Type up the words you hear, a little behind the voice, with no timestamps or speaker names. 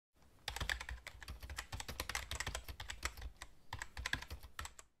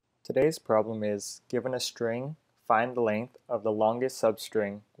Today's problem is, given a string, find the length of the longest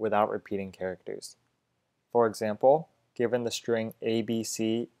substring without repeating characters. For example, given the string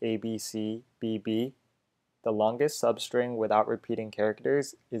ABC, ABC, BB, the longest substring without repeating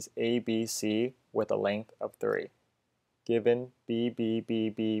characters is ABC with a length of 3. Given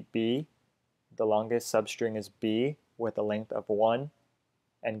BBBBB, the longest substring is B with a length of 1,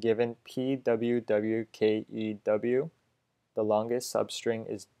 and given PWWKEW, the longest substring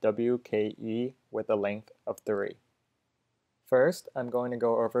is WKE with a length of 3. First, I'm going to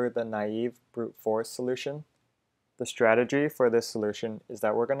go over the naive brute force solution. The strategy for this solution is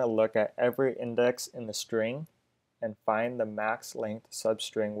that we're going to look at every index in the string and find the max length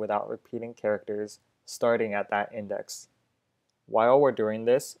substring without repeating characters starting at that index. While we're doing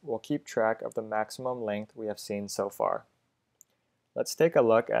this, we'll keep track of the maximum length we have seen so far. Let's take a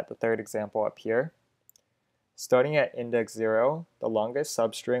look at the third example up here. Starting at index 0, the longest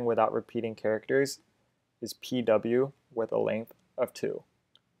substring without repeating characters is PW with a length of 2.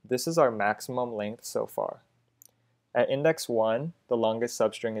 This is our maximum length so far. At index 1, the longest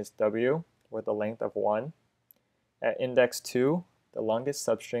substring is W with a length of 1. At index 2, the longest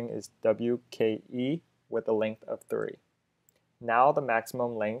substring is WKE with a length of 3. Now the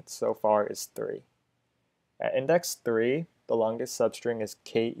maximum length so far is 3. At index 3, the longest substring is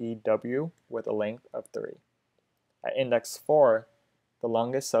KEW with a length of 3. At index 4, the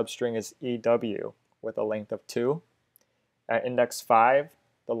longest substring is EW with a length of 2. At index 5,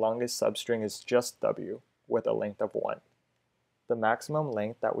 the longest substring is just W with a length of 1. The maximum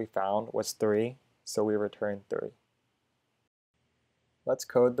length that we found was 3, so we returned 3. Let's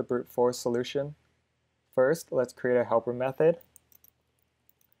code the brute force solution. First, let's create a helper method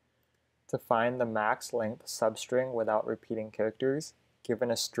to find the max length substring without repeating characters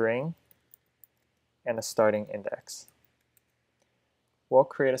given a string and a starting index. We'll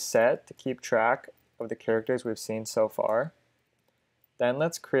create a set to keep track of the characters we've seen so far. Then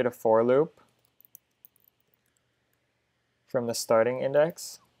let's create a for loop from the starting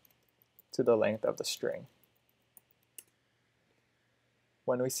index to the length of the string.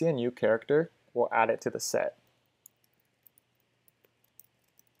 When we see a new character, we'll add it to the set.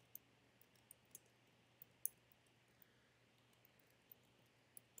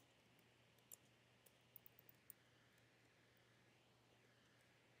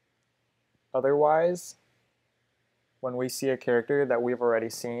 Otherwise, when we see a character that we've already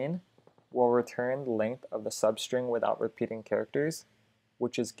seen, we'll return the length of the substring without repeating characters,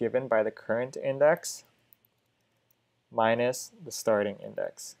 which is given by the current index minus the starting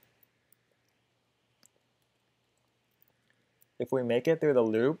index. If we make it through the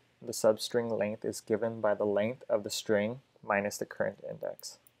loop, the substring length is given by the length of the string minus the current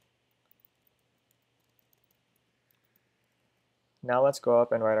index. Now let's go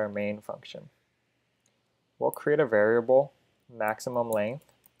up and write our main function. We'll create a variable, maximum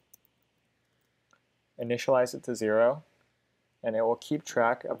length, initialize it to 0, and it will keep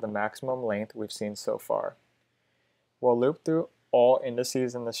track of the maximum length we've seen so far. We'll loop through all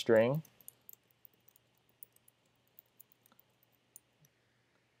indices in the string,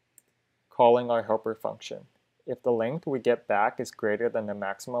 calling our helper function. If the length we get back is greater than the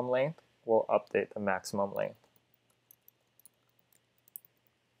maximum length, we'll update the maximum length.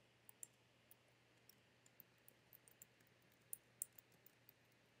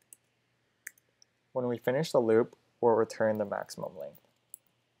 When we finish the loop, we'll return the maximum length.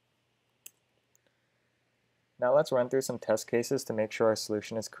 Now let's run through some test cases to make sure our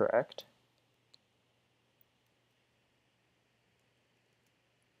solution is correct.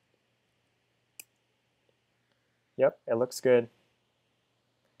 Yep, it looks good.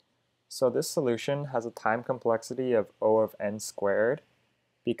 So this solution has a time complexity of O of n squared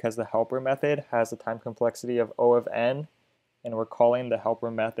because the helper method has a time complexity of O of n, and we're calling the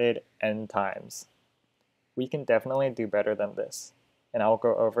helper method n times. We can definitely do better than this, and I'll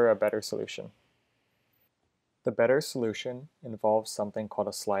go over a better solution. The better solution involves something called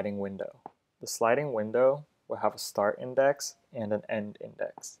a sliding window. The sliding window will have a start index and an end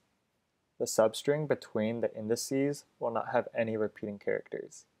index. The substring between the indices will not have any repeating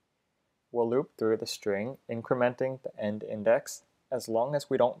characters. We'll loop through the string, incrementing the end index as long as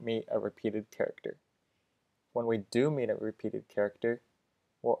we don't meet a repeated character. When we do meet a repeated character,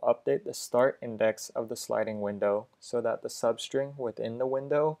 we'll update the start index of the sliding window so that the substring within the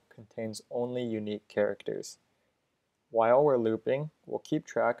window contains only unique characters. While we're looping, we'll keep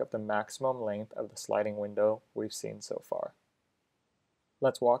track of the maximum length of the sliding window we've seen so far.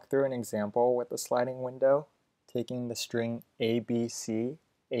 Let's walk through an example with the sliding window, taking the string ABC,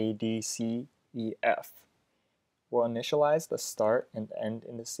 ADC, EF. We'll initialize the start and end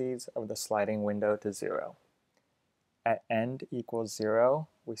indices of the sliding window to 0. At end equals 0,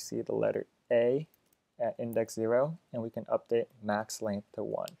 we see the letter A at index 0, and we can update max length to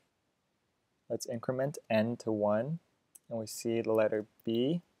 1. Let's increment n to 1, and we see the letter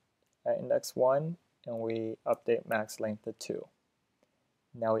B at index 1, and we update max length to 2.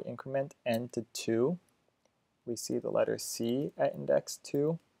 Now we increment n to 2, we see the letter C at index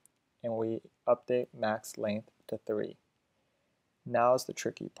 2, and we update max length to 3. Now is the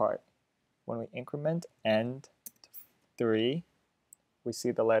tricky part. When we increment n to 3, we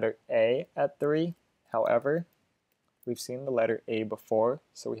see the letter A at 3. However, we've seen the letter A before,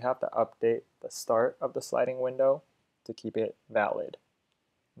 so we have to update the start of the sliding window to keep it valid.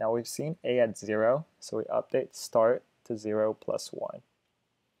 Now we've seen A at 0, so we update start to 0 plus 1.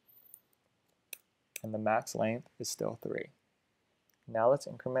 And the max length is still 3. Now let's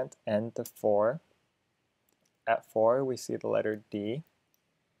increment n to 4. At 4, we see the letter D,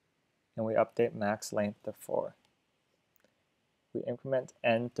 and we update max length to 4. We increment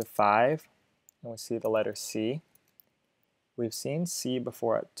n to 5, and we see the letter C. We've seen C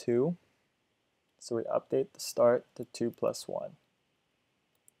before at 2, so we update the start to 2 plus 1.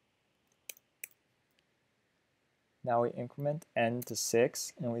 Now we increment n to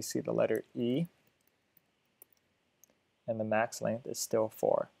 6, and we see the letter E, and the max length is still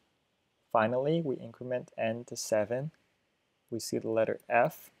 4. Finally, we increment n to 7, we see the letter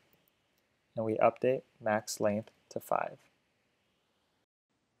F, and we update max length to 5.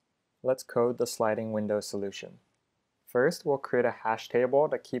 Let's code the sliding window solution. First, we'll create a hash table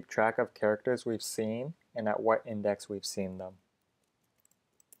to keep track of characters we've seen and at what index we've seen them.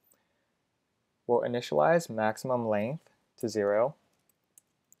 We'll initialize maximum length to 0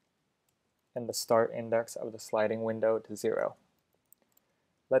 and the start index of the sliding window to 0.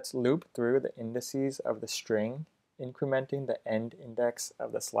 Let's loop through the indices of the string, incrementing the end index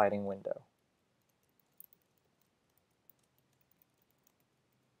of the sliding window.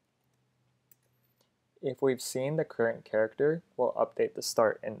 If we've seen the current character, we'll update the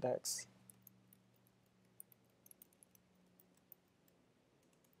start index.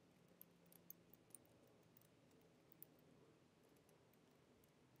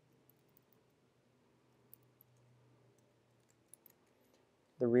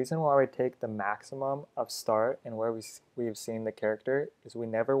 The reason why we take the maximum of start and where we've seen the character is we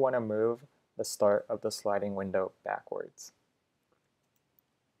never want to move the start of the sliding window backwards.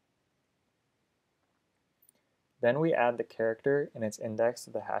 Then we add the character and its index to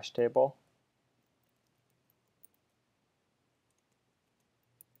the hash table.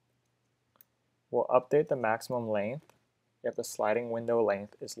 We'll update the maximum length if the sliding window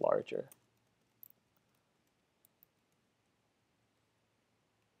length is larger.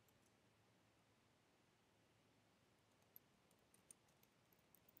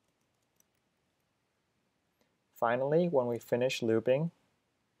 Finally, when we finish looping,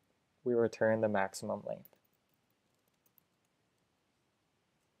 we return the maximum length.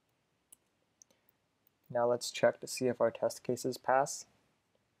 Now let's check to see if our test cases pass.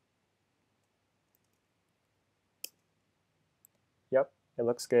 Yep, it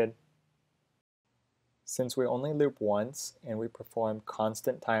looks good. Since we only loop once and we perform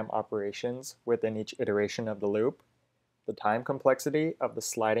constant time operations within each iteration of the loop, the time complexity of the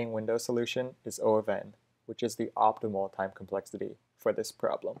sliding window solution is O of n, which is the optimal time complexity for this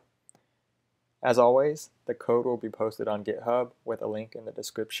problem. As always, the code will be posted on GitHub with a link in the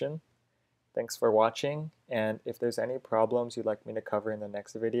description. Thanks for watching, and if there's any problems you'd like me to cover in the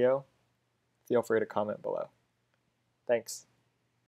next video, feel free to comment below. Thanks.